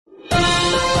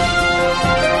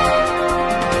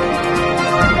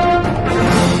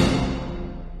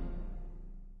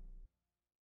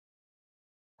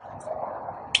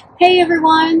Hey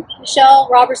everyone, Michelle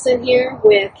Robertson here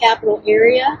with Capital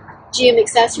Area GM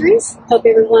Accessories. Hope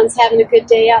everyone's having a good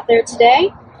day out there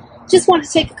today. Just want to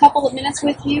take a couple of minutes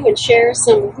with you and share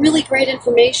some really great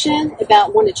information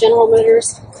about one of General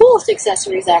Motors' coolest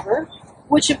accessories ever,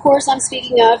 which of course I'm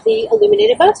speaking of the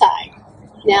Illuminated bow tie.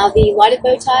 Now the lighted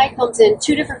bow tie comes in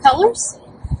two different colors.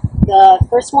 The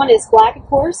first one is black, of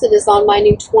course. It is on my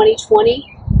new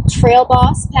 2020 Trail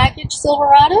Boss package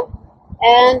Silverado,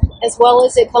 and as well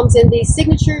as it comes in the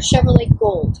signature Chevrolet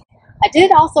Gold. I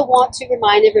did also want to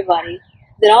remind everybody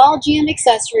that all GM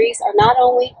accessories are not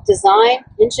only designed,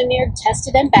 engineered,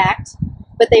 tested, and backed,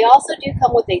 but they also do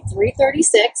come with a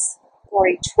 336 or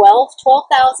a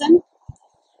 12,000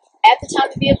 at the time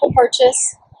of vehicle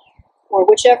purchase, or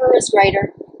whichever is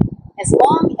greater, as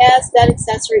long as that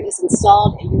accessory is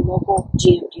installed at your local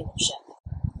GM dealership.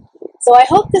 So I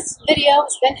hope this video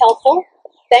has been helpful.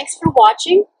 Thanks for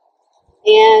watching,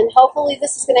 and hopefully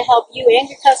this is going to help you and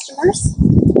your customers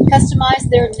customize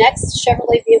their next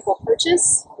Chevrolet vehicle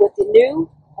purchase with the new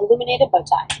Illuminated bow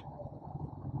tie.